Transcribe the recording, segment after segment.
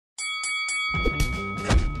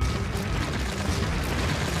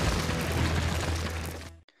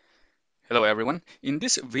Hello everyone. In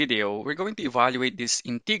this video, we're going to evaluate this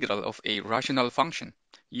integral of a rational function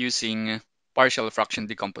using partial fraction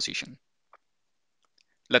decomposition.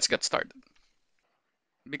 Let's get started.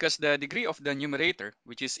 Because the degree of the numerator,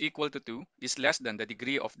 which is equal to 2, is less than the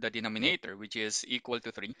degree of the denominator, which is equal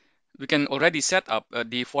to 3, we can already set up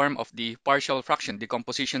the form of the partial fraction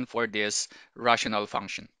decomposition for this rational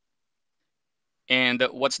function. And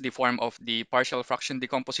what's the form of the partial fraction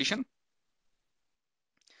decomposition?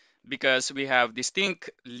 Because we have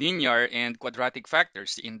distinct linear and quadratic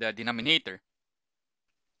factors in the denominator,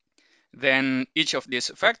 then each of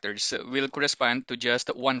these factors will correspond to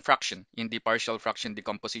just one fraction in the partial fraction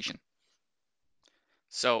decomposition.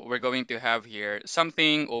 So we're going to have here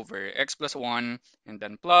something over x plus 1 and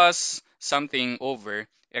then plus something over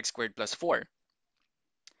x squared plus 4.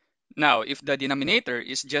 Now, if the denominator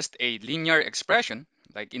is just a linear expression,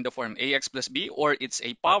 like in the form ax plus b, or it's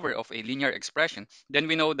a power of a linear expression, then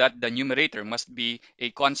we know that the numerator must be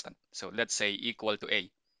a constant. So let's say equal to a.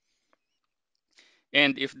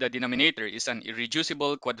 And if the denominator is an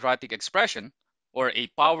irreducible quadratic expression, or a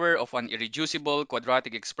power of an irreducible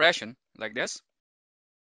quadratic expression, like this,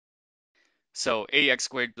 so ax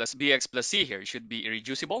squared plus bx plus c here should be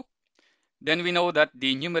irreducible, then we know that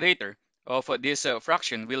the numerator of this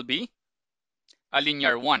fraction will be a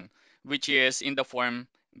linear one, which is in the form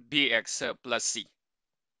bx plus c.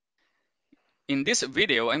 In this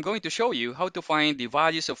video, I'm going to show you how to find the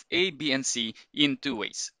values of a, b, and c in two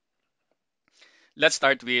ways. Let's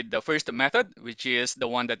start with the first method, which is the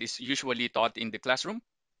one that is usually taught in the classroom.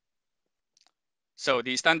 So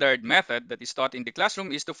the standard method that is taught in the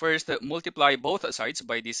classroom is to first multiply both sides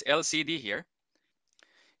by this LCD here,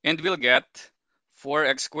 and we'll get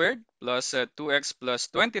 4x squared plus 2x plus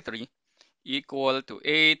 23 equal to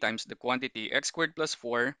a times the quantity x squared plus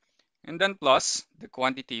 4, and then plus the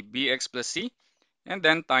quantity bx plus c, and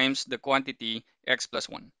then times the quantity x plus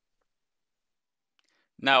 1.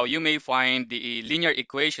 Now, you may find the linear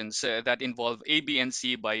equations that involve a, b, and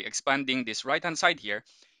c by expanding this right-hand side here,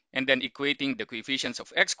 and then equating the coefficients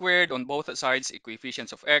of x squared on both sides,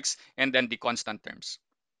 coefficients of x, and then the constant terms.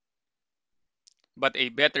 But a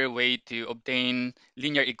better way to obtain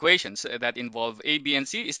linear equations that involve a, b, and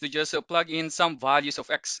c is to just plug in some values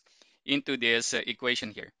of x into this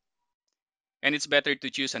equation here. And it's better to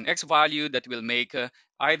choose an x value that will make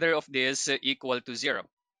either of these equal to 0.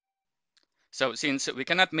 So since we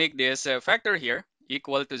cannot make this factor here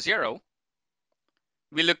equal to 0,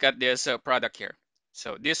 we look at this product here.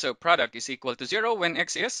 So this product is equal to 0 when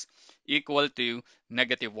x is equal to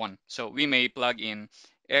 -1. So we may plug in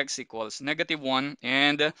x equals -1,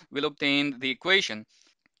 and we'll obtain the equation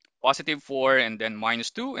 +4 and then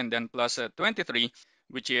 -2 and then plus 23,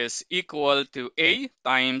 which is equal to a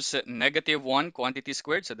times -1 quantity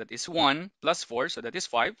squared, so that is 1, plus 4, so that is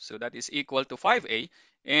 5, so that is equal to 5a.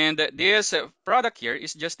 And this product here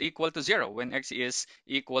is just equal to 0 when x is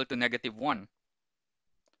equal to -1.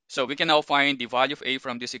 So we can now find the value of a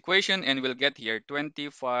from this equation, and we'll get here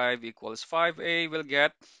 25 equals 5a, we'll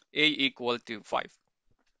get a equal to 5.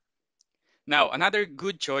 Now, another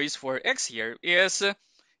good choice for x here is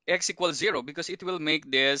x equals 0, because it will make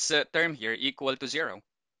this term here equal to 0.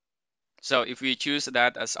 So if we choose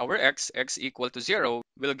that as our x equal to 0,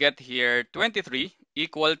 we'll get here 23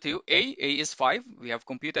 equal to a is 5. We have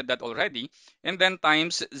computed that already. And then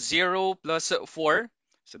times 0 plus 4,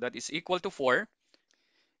 so that is equal to 4.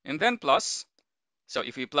 And then plus, so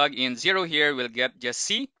if we plug in 0 here, we'll get just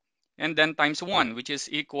c. And then times 1, which is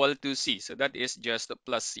equal to c, so that is just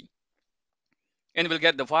plus c. And we'll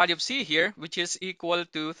get the value of c here, which is equal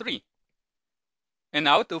to 3. And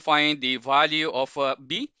now to find the value of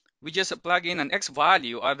b, we just plug in an x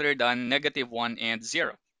value other than -1 and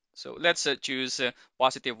 0. So let's choose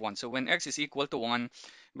 +1. So when x is equal to 1,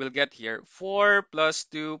 we'll get here 4 plus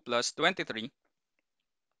 2 plus 23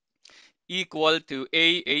 equal to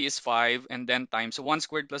a is 5, and then times 1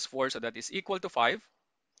 squared plus 4, so that is equal to 5.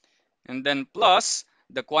 And then plus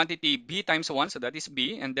the quantity b times 1, so that is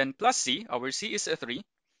b, and then plus c, our c is 3,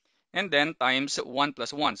 and then times 1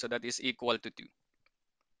 plus 1, so that is equal to 2.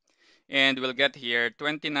 And we'll get here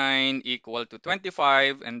 29 equal to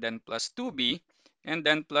 25, and then plus 2b, and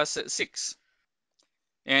then plus 6.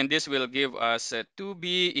 And this will give us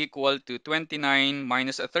 2b equal to 29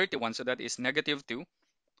 minus 31, so that is -2,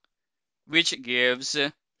 which gives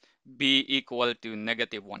b equal to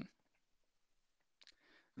 -1.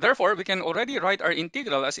 Therefore, we can already write our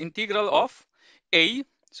integral as integral of a,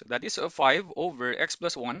 so that is 5 over x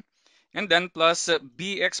plus 1, and then plus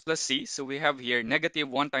bx plus c. So we have here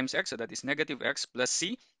 -1 times x, so that is -x plus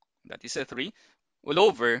c, that is 3, all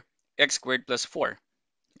over x squared plus 4,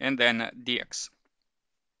 and then dx.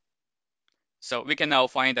 So we can now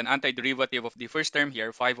find an antiderivative of the first term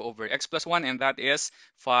here, 5 over x plus 1, and that is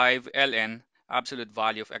 5 ln absolute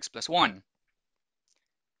value of x plus 1.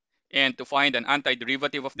 And to find an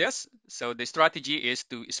antiderivative of this, so the strategy is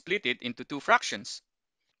to split it into two fractions.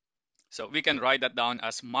 So we can write that down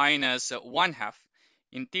as minus 1/2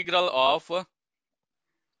 integral of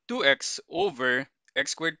 2x over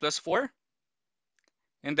x squared plus 4,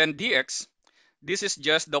 and then dx. This is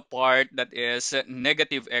just the part that is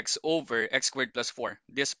negative x over x squared plus 4,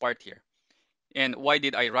 this part here. And why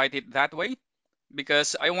did I write it that way?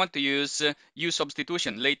 Because I want to use u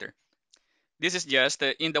substitution later. This is just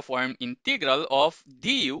in the form integral of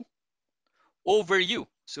du over u.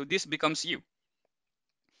 So this becomes u.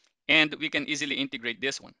 And we can easily integrate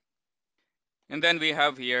this one. And then we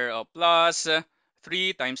have here plus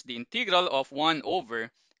 3 times the integral of 1 over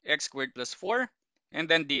x squared plus 4, and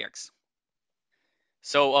then dx.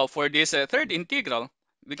 So for this third integral,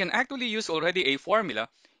 we can actually use already a formula,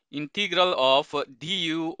 integral of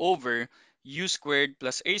du over u squared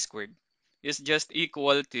plus a squared is just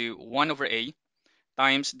equal to 1 over a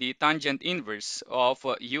times the tangent inverse of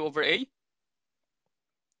u over a,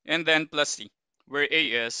 and then plus c, where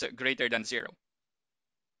a is greater than 0.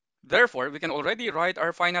 Therefore, we can already write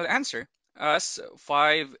our final answer as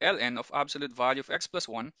 5 ln of absolute value of x plus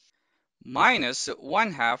 1 minus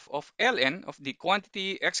 1/2 of ln of the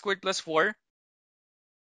quantity x squared plus 4.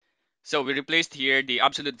 So we replaced here the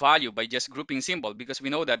absolute value by just grouping symbol because we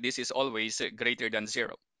know that this is always greater than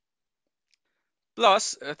 0.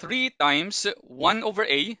 Plus 3 times 1 over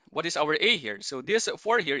a. What is our a here? So this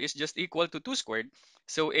 4 here is just equal to 2 squared.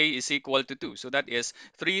 So a is equal to 2. So that is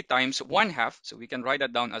 3 times 1/2. So we can write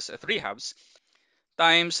that down as 3/2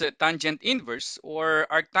 times tangent inverse or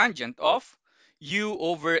arctangent of u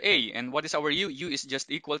over a. And what is our u? U is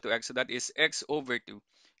just equal to x. So that is x over 2.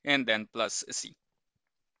 And then plus c.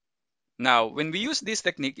 Now, when we use this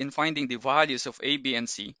technique in finding the values of a, b, and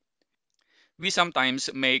c, we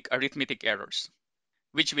sometimes make arithmetic errors,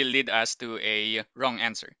 which will lead us to a wrong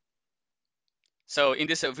answer. So in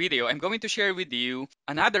this video, I'm going to share with you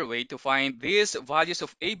another way to find these values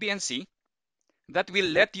of a, b, and c that will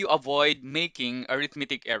let you avoid making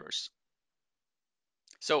arithmetic errors.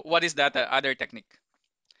 So what is that other technique?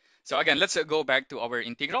 So again, let's go back to our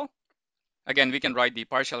integral. Again, we can write the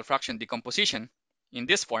partial fraction decomposition in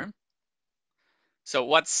this form. So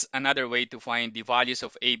what's another way to find the values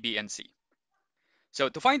of a, b, and c? So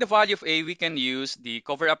to find the value of a, we can use the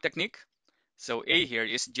cover-up technique. So a here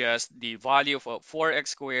is just the value of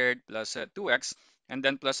 4x squared plus 2x, and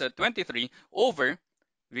then plus 23 over,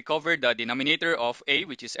 we cover the denominator of a,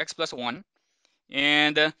 which is x plus 1,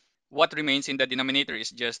 and what remains in the denominator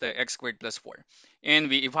is just x squared plus 4. And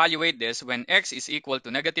we evaluate this when x is equal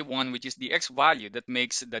to negative 1, which is the x value that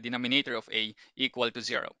makes the denominator of a equal to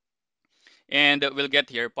 0. And we'll get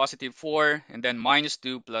here positive 4 and then minus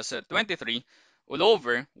 2 plus 23 all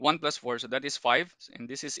over 1 plus 4, so that is 5. And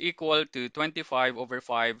this is equal to 25 over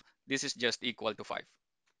 5. This is just equal to 5.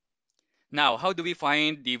 Now, how do we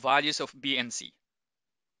find the values of b and c?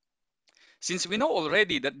 Since we know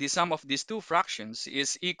already that the sum of these two fractions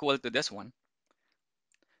is equal to this one,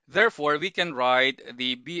 therefore we can write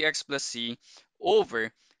the bx plus c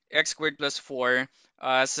over x squared plus 4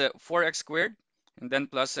 as 4x squared, and then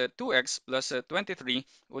plus 2x plus 23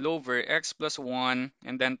 all over x plus 1,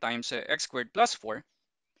 and then times x squared plus 4,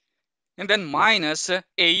 and then minus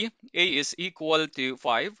a is equal to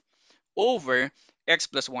 5 over x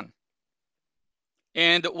plus 1.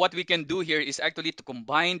 And what we can do here is actually to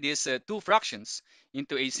combine these two fractions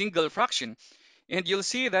into a single fraction, and you'll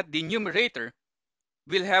see that the numerator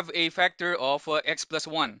will have a factor of x plus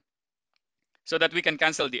 1, so that we can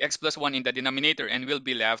cancel the x plus 1 in the denominator and we'll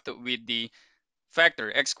be left with the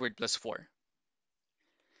factor x squared plus 4.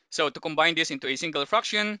 So to combine this into a single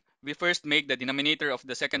fraction, we first make the denominator of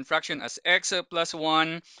the second fraction as x plus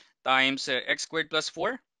 1 times x squared plus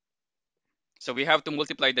 4. So we have to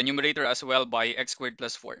multiply the numerator as well by x squared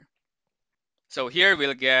plus 4. So here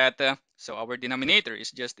we'll get, so our denominator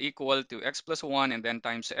is just equal to x plus 1 and then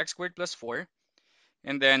times x squared plus 4.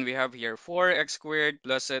 And then we have here 4x squared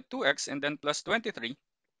plus 2x and then plus 23.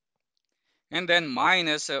 And then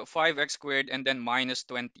minus 5x squared and then minus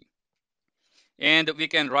 20. And we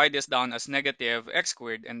can write this down as negative x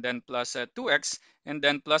squared and then plus 2x and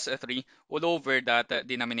then plus 3 all over that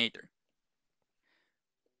denominator.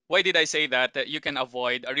 Why did I say that you can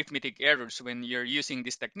avoid arithmetic errors when you're using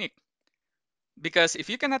this technique? Because if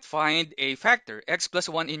you cannot find a factor x plus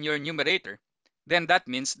 1 in your numerator, then that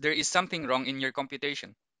means there is something wrong in your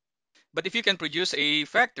computation. But if you can produce a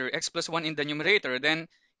factor x plus 1 in the numerator, then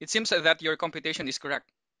it seems that your computation is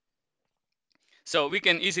correct. So we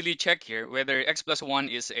can easily check here whether x plus 1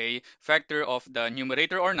 is a factor of the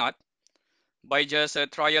numerator or not by just a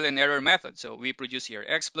trial and error method. So we produce here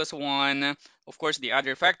x plus 1. Of course, the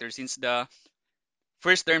other factor, since the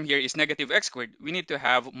first term here is negative x squared, we need to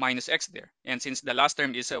have minus x there. And since the last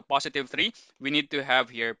term is positive 3, we need to have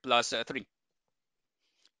here plus 3.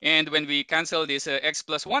 And when we cancel this x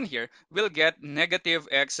plus 1 here, we'll get negative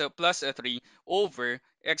x plus 3 over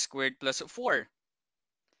x squared plus 4.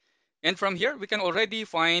 And from here, we can already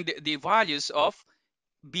find the values of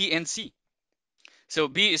b and c. So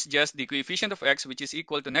b is just the coefficient of x, which is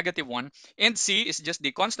equal to negative 1, and c is just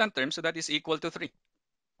the constant term, so that is equal to 3.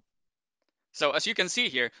 So as you can see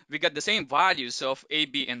here, we got the same values of a,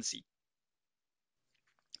 b, and c.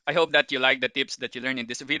 I hope that you like the tips that you learned in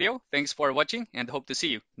this video. Thanks for watching and hope to see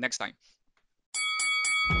you next time.